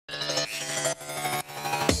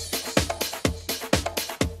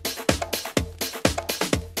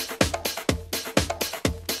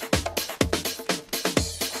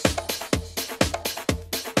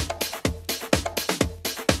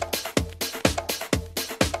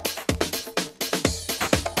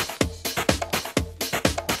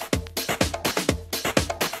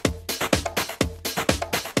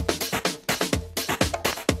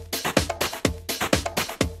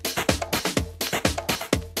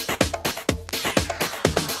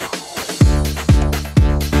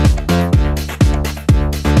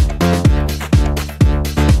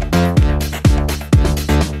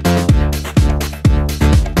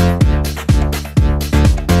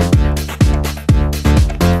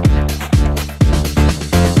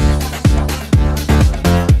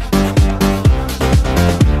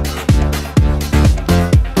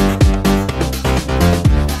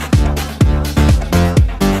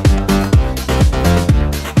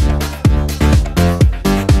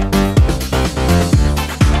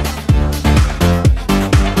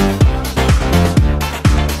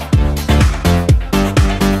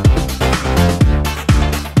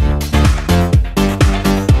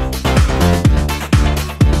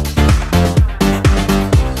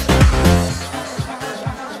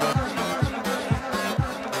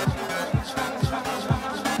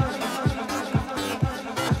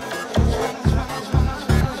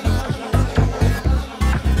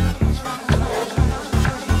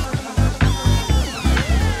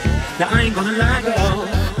ain't gonna lie, girl.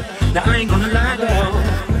 Now I ain't gonna lie, girl.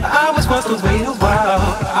 I was supposed to wait a while.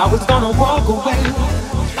 I was gonna walk away.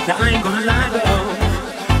 Now I ain't gonna lie, girl.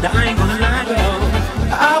 Now I ain't gonna lie, girl.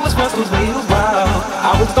 I was supposed to wait a while.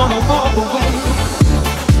 I was gonna walk away.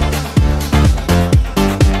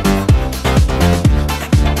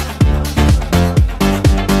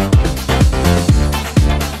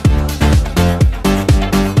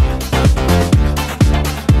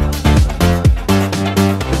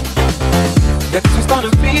 That this was gonna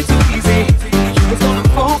be too easy. You was gonna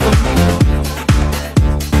fall for me.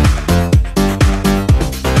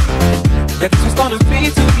 That this was gonna be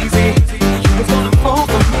too easy. You was gonna fall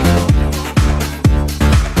for me.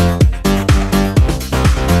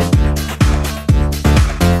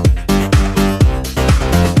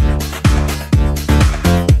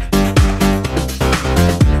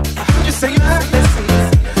 I heard you say like this.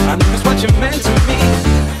 I know it's what you meant to me.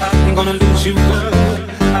 I ain't gonna lose you, girl.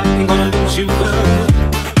 I ain't gonna lose you, girl.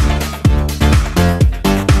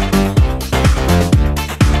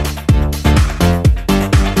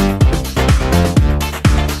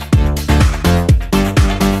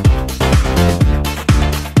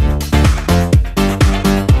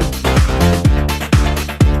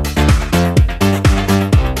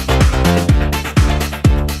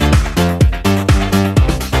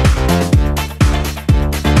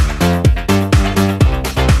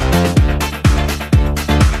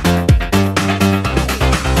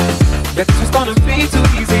 That this was gonna be too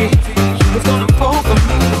easy. You was gonna fall for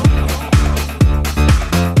me.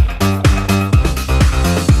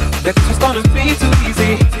 That this was gonna be too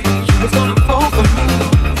easy. You was gonna fall for me.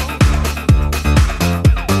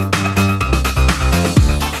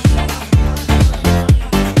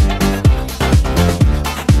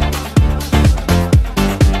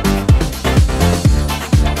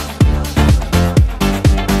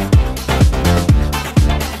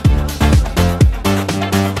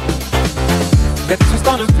 That this was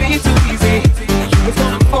gonna be too easy. You was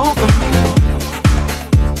gonna fall for me.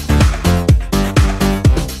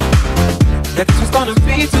 That this was gonna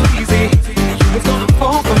be too easy. You was gonna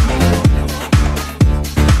fall for me.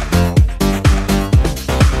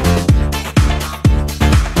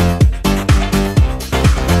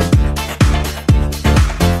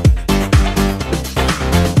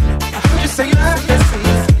 I heard you say like this.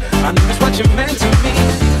 I know it's what you meant to me.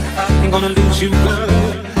 I ain't gonna lose you, girl.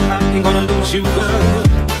 I ain't gonna lose you, girl.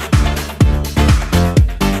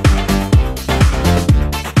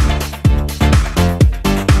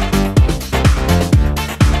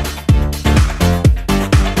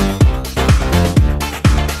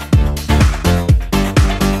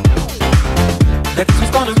 That this was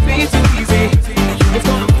gonna be too easy. You was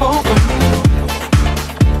gonna fall for me.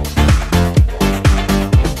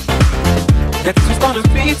 That this was gonna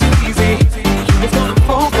be too easy. You was gonna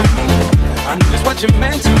fall for me. I know just what you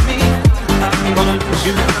meant to me. I ain't gonna lose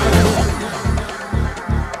you, girl.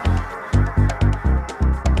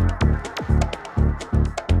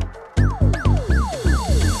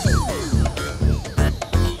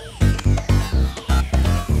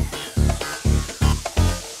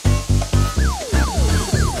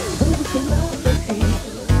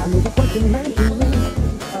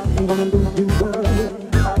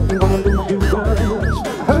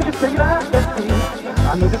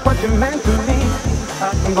 I know just what you meant to me. I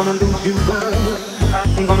ain't gonna lose you, girl. I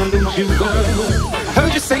ain't gonna lose you, girl.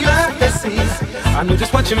 Heard you say like that, see. I know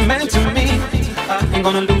just what you meant to me. I ain't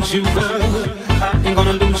gonna lose you, girl. I ain't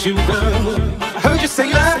gonna lose you, girl. Heard you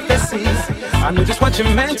say like that, see. I know just what you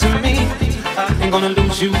meant to me. I ain't gonna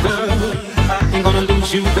lose you, girl. I ain't gonna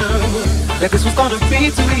lose you, girl. That this was gonna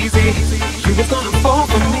be too easy. You was gonna fall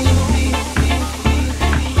for me.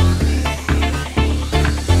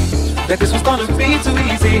 That this was gonna be too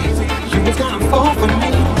easy. You was gonna fall for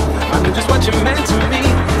me. I knew just what you meant to me.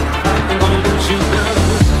 I ain't gonna lose you, girl.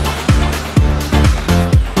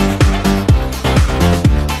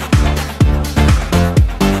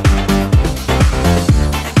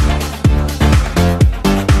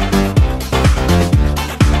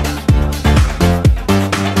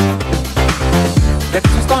 That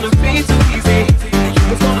this was gonna be too easy. You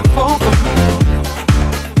was gonna fall for me.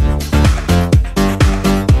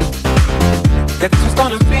 That this was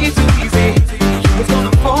gonna be too easy. You was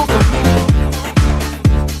gonna fall for me.